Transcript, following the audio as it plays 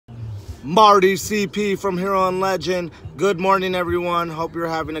Marty CP from Hero and Legend. Good morning, everyone. Hope you're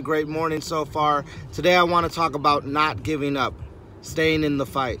having a great morning so far. Today I want to talk about not giving up, staying in the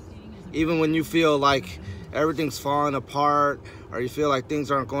fight. Even when you feel like everything's falling apart or you feel like things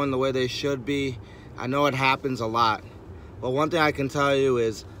aren't going the way they should be. I know it happens a lot. But one thing I can tell you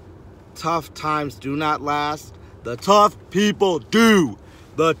is tough times do not last. The tough people do.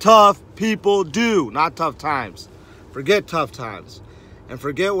 The tough people do, not tough times. Forget tough times. And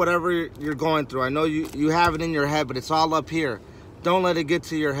forget whatever you're going through. I know you have it in your head, but it's all up here. Don't let it get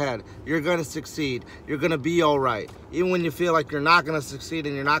to your head. You're going to succeed. You're going to be all right. Even when you feel like you're not going to succeed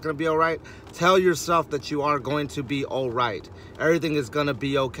and you're not going to be all right, tell yourself that you are going to be all right. Everything is going to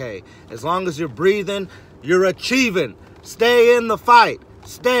be okay. As long as you're breathing, you're achieving. Stay in the fight.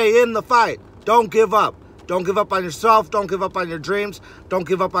 Stay in the fight. Don't give up. Don't give up on yourself. Don't give up on your dreams. Don't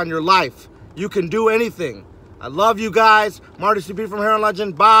give up on your life. You can do anything. I love you guys. Marty CP from Hero and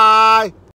Legend. Bye.